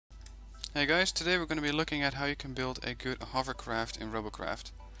Hey guys, today we're going to be looking at how you can build a good hovercraft in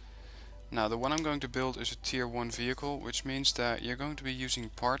Robocraft. Now the one I'm going to build is a tier 1 vehicle, which means that you're going to be using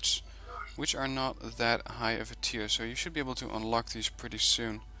parts which are not that high of a tier, so you should be able to unlock these pretty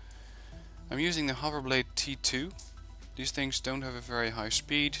soon. I'm using the Hoverblade T2. These things don't have a very high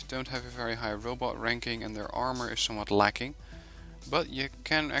speed, don't have a very high robot ranking, and their armor is somewhat lacking, but you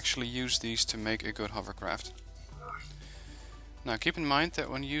can actually use these to make a good hovercraft. Now keep in mind that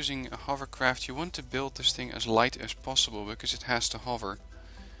when using a hovercraft you want to build this thing as light as possible because it has to hover.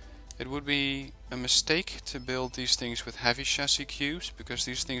 It would be a mistake to build these things with heavy chassis cubes because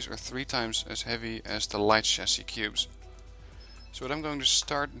these things are 3 times as heavy as the light chassis cubes. So what I'm going to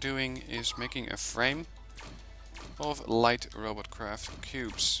start doing is making a frame of light Robocraft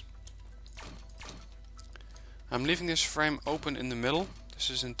cubes. I'm leaving this frame open in the middle. This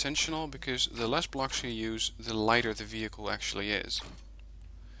is intentional because the less blocks you use, the lighter the vehicle actually is.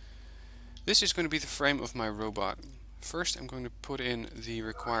 This is going to be the frame of my robot. First I'm going to put in the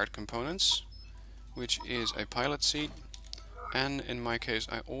required components, which is a pilot seat, and in my case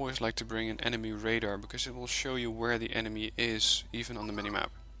I always like to bring an enemy radar because it will show you where the enemy is even on the minimap.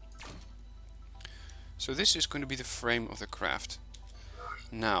 So this is going to be the frame of the craft.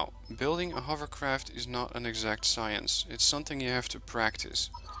 Now, building a hovercraft is not an exact science. It's something you have to practice.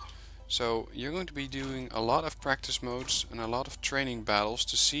 So you're going to be doing a lot of practice modes and a lot of training battles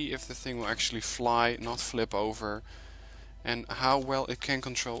to see if the thing will actually fly, not flip over, and how well it can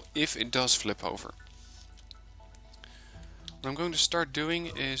control if it does flip over. What I'm going to start doing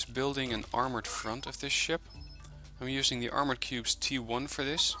is building an armored front of this ship. I'm using the Armored Cubes T1 for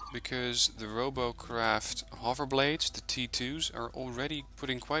this, because the Robocraft Hoverblades, the T2s, are already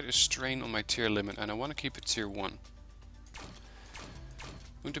putting quite a strain on my tier limit and I want to keep it tier 1. I'm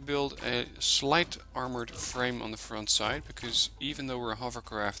going to build a slight armored frame on the front side, because even though we're a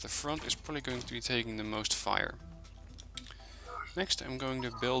hovercraft, the front is probably going to be taking the most fire. Next I'm going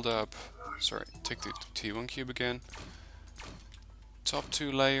to build up, take the T1 cube again, top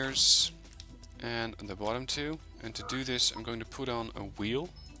 2 layers and the bottom 2, and to do this I'm going to put on a wheel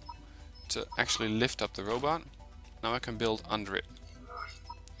to actually lift up the robot. Now I can build under it.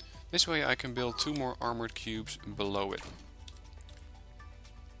 This way I can build 2 more armored cubes below it.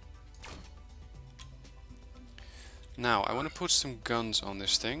 Now I want to put some guns on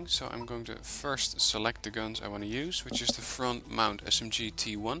this thing, so I'm going to first select the guns I want to use, which is the front mount SMG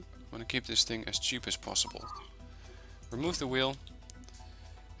T1. I want to keep this thing as cheap as possible. Remove the wheel.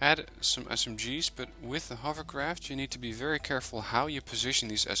 Add some SMGs, but with the hovercraft you need to be very careful how you position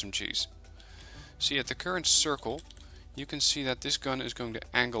these SMGs. See, at the current circle you can see that this gun is going to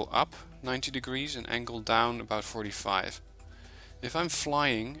angle up 90 degrees and angle down about 45. If I'm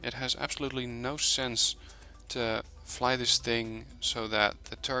flying, it has absolutely no sense to fly this thing so that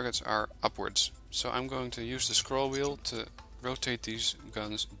the targets are upwards. So I'm going to use the scroll wheel to rotate these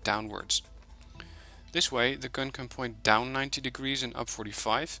guns downwards. This way the gun can point down 90 degrees and up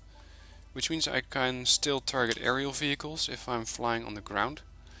 45, which means I can still target aerial vehicles if I'm flying on the ground,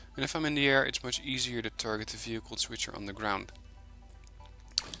 and if I'm in the air it's much easier to target the vehicles which are on the ground.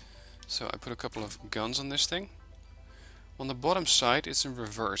 So I put a couple of guns on this thing. On the bottom side it's in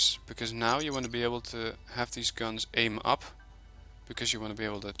reverse, because now you want to be able to have these guns aim up, because you want to be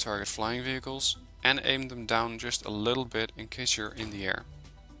able to target flying vehicles, and aim them down just a little bit in case you're in the air.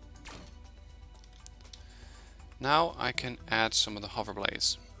 Now I can add some of the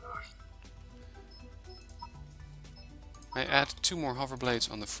hoverblades. I add 2 more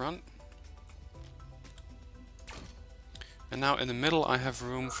hoverblades on the front. And now in the middle I have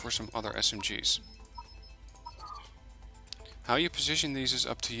room for some other SMGs. How you position these is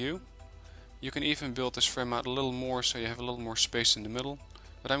up to you. You can even build this frame out a little more so you have a little more space in the middle.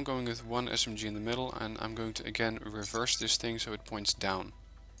 But I'm going with 1 SMG in the middle, and I'm going to again reverse this thing so it points down.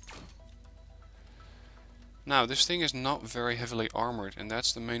 Now this thing is not very heavily armored, and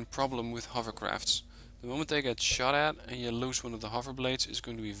that's the main problem with hovercrafts. The moment they get shot at and you lose one of the hoverblades, it's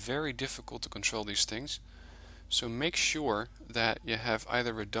going to be very difficult to control these things. So make sure that you have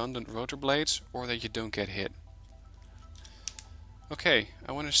either redundant rotor blades or that you don't get hit. Okay,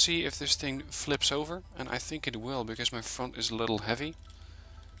 I want to see if this thing flips over, and I think it will because my front is a little heavy.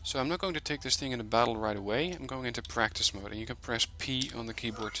 So I'm not going to take this thing into battle right away, I'm going into practice mode, and you can press P on the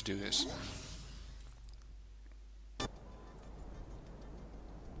keyboard to do this.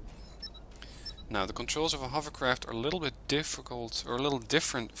 Now the controls of a hovercraft are a little bit difficult, or a little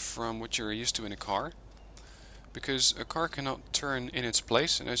different from what you're used to in a car, because a car cannot turn in its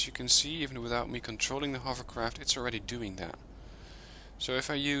place, and as you can see, even without me controlling the hovercraft, it's already doing that. So if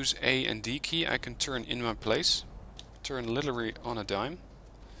I use A and D key, I can turn in my place, turn literally on a dime.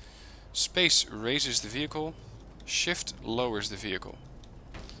 Space raises the vehicle, Shift lowers the vehicle.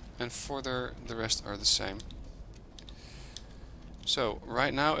 And further, the rest are the same. So,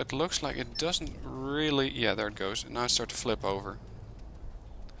 right now it looks like it doesn't really... Yeah, there it goes. Now it starts to flip over.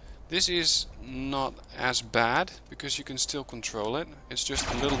 This is not as bad, because you can still control it. It's just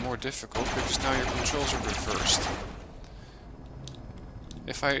a little more difficult, because now your controls are reversed.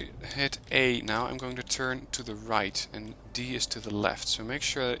 If I hit A now, I'm going to turn to the right, and D is to the left. So make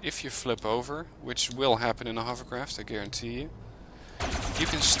sure that if you flip over, which will happen in a hovercraft, I guarantee you, you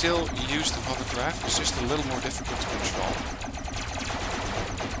can still use the hovercraft. It's just a little more difficult to control.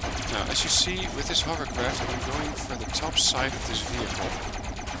 Now, as you see, with this hovercraft, I'm going for the top side of this vehicle.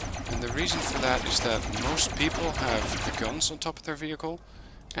 And the reason for that is that most people have the guns on top of their vehicle,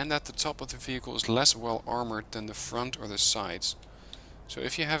 and that the top of the vehicle is less well armored than the front or the sides. So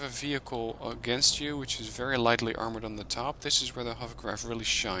if you have a vehicle against you which is very lightly armored on the top, this is where the hovercraft really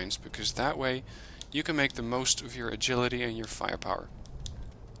shines, because that way you can make the most of your agility and your firepower.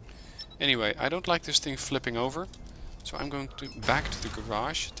 Anyway, I don't like this thing flipping over, so I'm going to back to the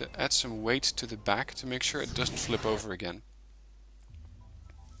garage to add some weight to the back to make sure it doesn't flip over again.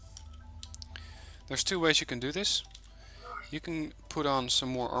 There's two ways you can do this. You can put on some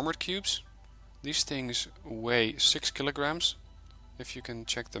more armored cubes. These things weigh 6 kilograms. If you can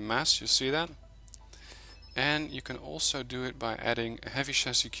check the mass, you'll see that. And you can also do it by adding heavy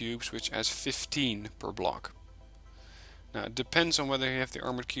chassis cubes, which adds 15 per block. Now it depends on whether you have the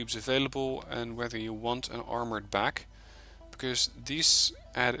armored cubes available and whether you want an armored back, because these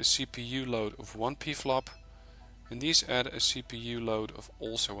add a CPU load of 1 pflop and these add a CPU load of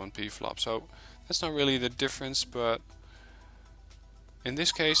also 1 pflop. So that's not really the difference, but in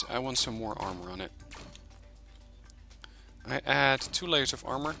this case I want some more armor on it. I add 2 layers of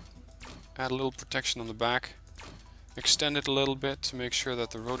armor, add a little protection on the back, extend it a little bit to make sure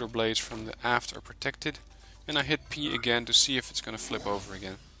that the rotor blades from the aft are protected, and I hit P again to see if it's going to flip over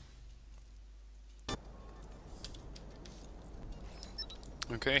again.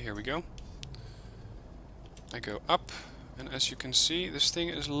 Okay, here we go. I go up, and as you can see, this thing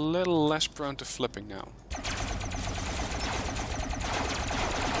is a little less prone to flipping now.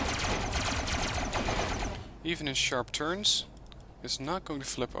 Even in sharp turns, it's not going to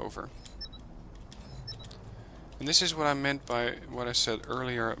flip over. And this is what I meant by what I said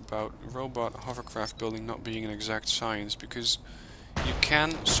earlier about robot hovercraft building not being an exact science, because you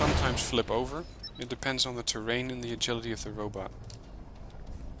can sometimes flip over. It depends on the terrain and the agility of the robot.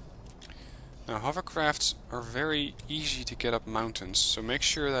 Now, hovercrafts are very easy to get up mountains, so make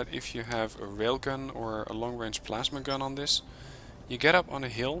sure that if you have a railgun or a long-range plasma gun on this, you get up on a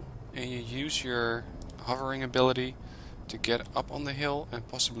hill and you use your hovering ability to get up on the hill and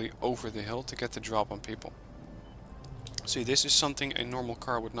possibly over the hill to get the drop on people. See, this is something a normal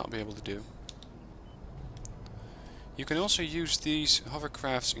car would not be able to do. You can also use these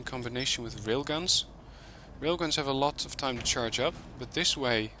hovercrafts in combination with railguns. Railguns have a lot of time to charge up, but this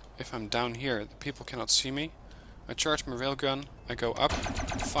way, if I'm down here, the people cannot see me. I charge my railgun, I go up,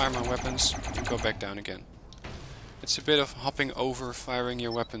 fire my weapons, and go back down again. It's a bit of hopping over, firing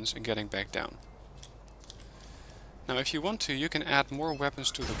your weapons, and getting back down. Now, if you want to, you can add more weapons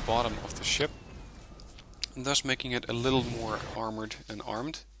to the bottom of the ship, and thus making it a little more armored and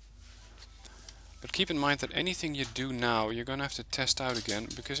armed. But keep in mind that anything you do now, you're going to have to test out again,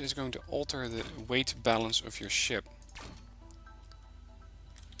 because it's going to alter the weight balance of your ship.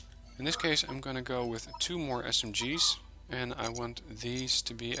 In this case, I'm going to go with 2 more SMGs, and I want these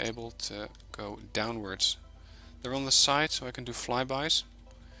to be able to go downwards. They're on the side, so I can do flybys,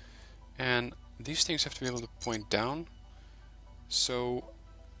 and these things have to be able to point down, so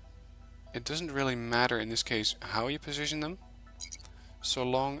it doesn't really matter in this case how you position them, so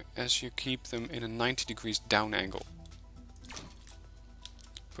long as you keep them in a 90 degrees down angle.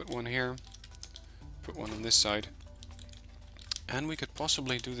 Put one here, put one on this side, and we could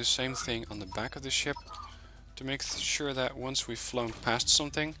possibly do the same thing on the back of the ship to make sure that once we've flown past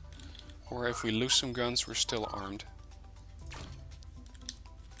something, or if we lose some guns, we're still armed.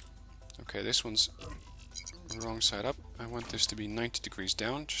 Okay, this one's wrong side up. I want this to be 90 degrees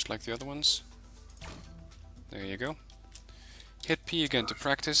down, just like the other ones. There you go. Hit P again to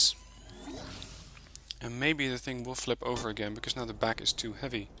practice. And maybe the thing will flip over again, because now the back is too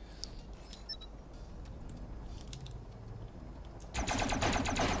heavy.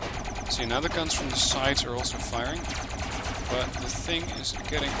 See, now the guns from the sides are also firing, but the thing is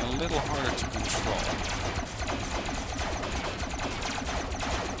getting a little harder to control.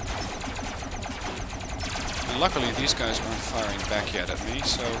 And luckily these guys aren't firing back yet at me,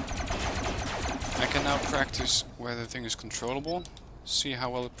 so I can now practice where the thing is controllable. see how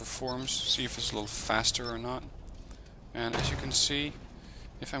well it performs, see if it's a little faster or not. And as you can see,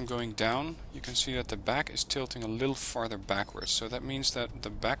 if I'm going down, you can see that the back is tilting a little farther backwards. So that means that the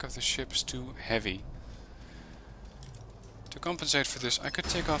back of the ship is too heavy. To compensate for this, I could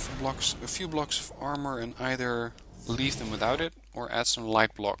take off a few blocks of armor and either leave them without it or add some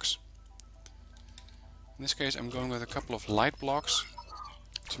light blocks. In this case I'm going with a couple of light blocks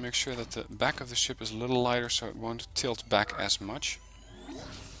to make sure that the back of the ship is a little lighter so it won't tilt back as much.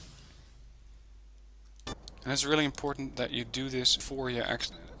 And it's really important that you do this before you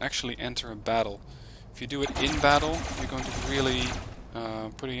actually enter a battle. If you do it in battle, you're going to really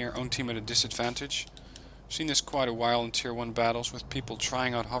putting your own team at a disadvantage. I've seen this quite a while in tier 1 battles with people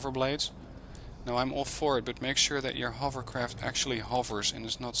trying out hoverblades. Now I'm all for it, but make sure that your hovercraft actually hovers and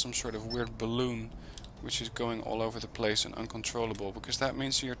is not some sort of weird balloon which is going all over the place and uncontrollable, because that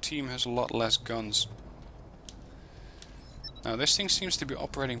means your team has a lot less guns. Now this thing seems to be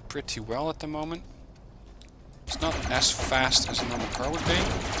operating pretty well at the moment. It's not as fast as a normal car would be,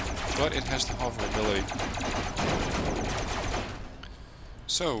 but it has the hover ability.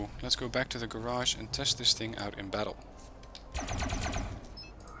 So, let's go back to the garage and test this thing out in battle.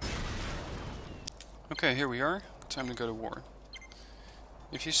 Okay, here we are. Time to go to war.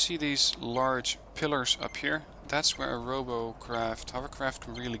 If you see these large pillars up here, that's where a Robocraft hovercraft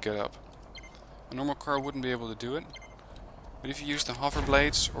can really get up. A normal car wouldn't be able to do it, but if you use the hover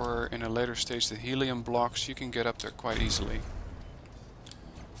blades or in a later stage the helium blocks, you can get up there quite easily.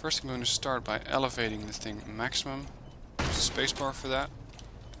 First I'm going to start by elevating the thing maximum. Use the spacebar for that,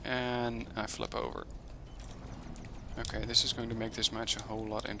 and I flip over. Okay, this is going to make this match a whole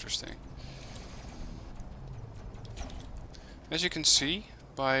lot interesting. As you can see,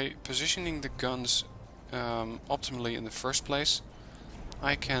 by positioning the guns optimally in the first place,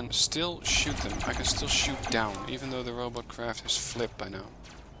 I can still shoot them. I can still shoot down, even though the Robocraft has flipped by now.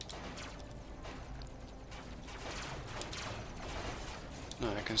 Now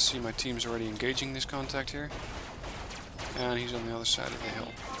I can see my team's already engaging this contact here. And he's on the other side of the hill.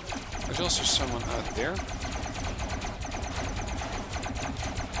 There's also someone out there.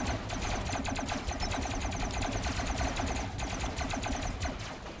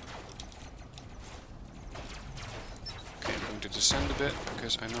 Descend a bit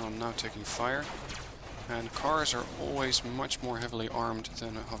because I know I'm now taking fire, and cars are always much more heavily armed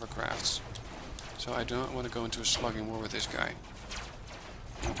than hovercrafts, so I do not want to go into a slugging war with this guy.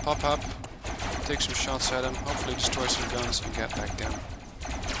 I'll pop up, take some shots at him, hopefully destroy some guns and get back down.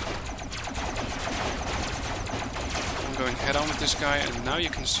 I'm going head on with this guy, and now you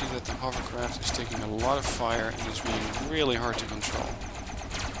can see that the hovercraft is taking a lot of fire and is being really hard to control.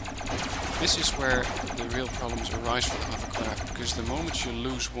 This is where the real problems arise for the hovercraft, because the moment you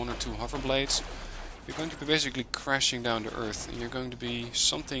lose one or two hoverblades, you're going to be basically crashing down to Earth. You're going to be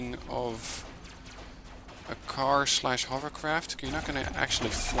something of a car slash hovercraft. You're not going to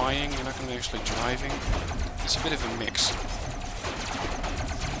actually flying, you're not going to actually driving. It's a bit of a mix.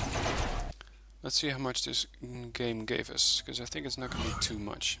 Let's see how much this game gave us, because I think it's not going to be too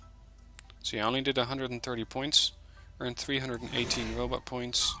much. So yeah, I only did 130 points, earned 318 robot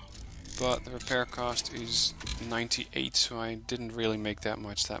points. But the repair cost is 98, so I didn't really make that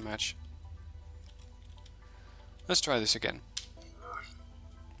much that match. Let's try this again.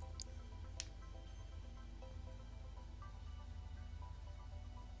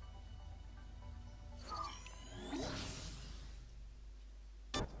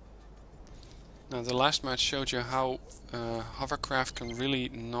 Now the last match showed you how hovercraft can really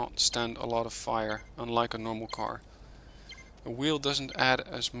not stand a lot of fire, unlike a normal car. A wheel doesn't add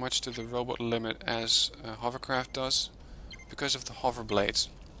as much to the robot limit as hovercraft does because of the hover blades.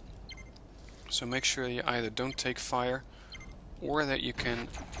 So make sure you either don't take fire or that you can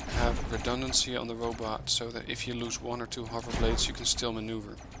have redundancy on the robot so that if you lose one or two hover blades you can still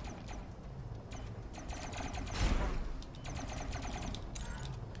maneuver.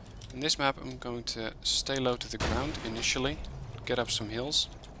 In this map I'm going to stay low to the ground initially, get up some hills,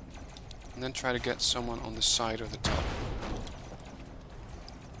 and then try to get someone on the side or the top.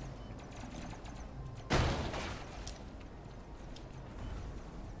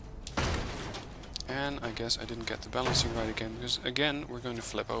 And I guess I didn't get the balancing right again, because again we're going to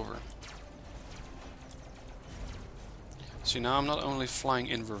flip over. See, now I'm not only flying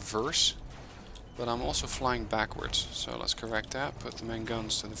in reverse, but I'm also flying backwards. So let's correct that, put the main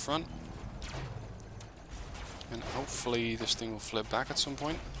guns to the front. And hopefully this thing will flip back at some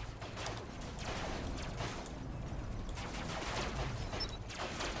point.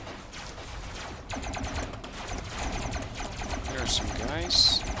 There are some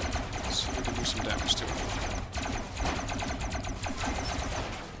guys. Let's see if we can do some damage to him.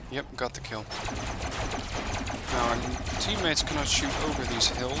 Yep, got the kill. Now our teammates cannot shoot over these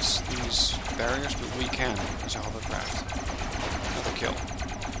hills, these barriers, but we can as a hovercraft. Another kill.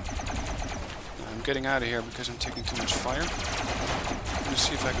 Now I'm getting out of here because I'm taking too much fire. I'm going to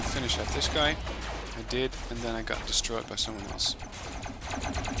see if I can finish off this guy. I did, and then I got destroyed by someone else.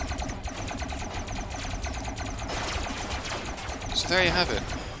 So there you have it.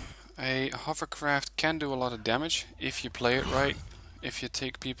 A hovercraft can do a lot of damage if you play it right, if you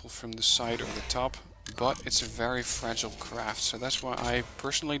take people from the side or the top, but it's a very fragile craft, so that's why I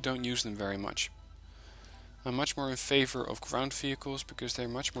personally don't use them very much. I'm much more in favor of ground vehicles because they're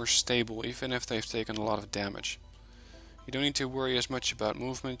much more stable even if they've taken a lot of damage. You don't need to worry as much about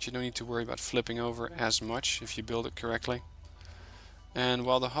movement, you don't need to worry about flipping over as much if you build it correctly. And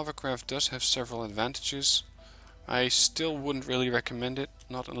while the hovercraft does have several advantages, I still wouldn't really recommend it,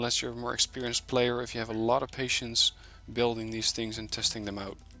 not unless you're a more experienced player, if you have a lot of patience building these things and testing them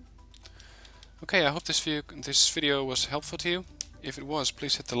out. Okay, I hope this video was helpful to you. If it was,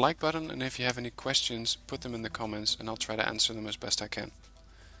 please hit the like button, and if you have any questions, put them in the comments and I'll try to answer them as best I can.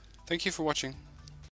 Thank you for watching.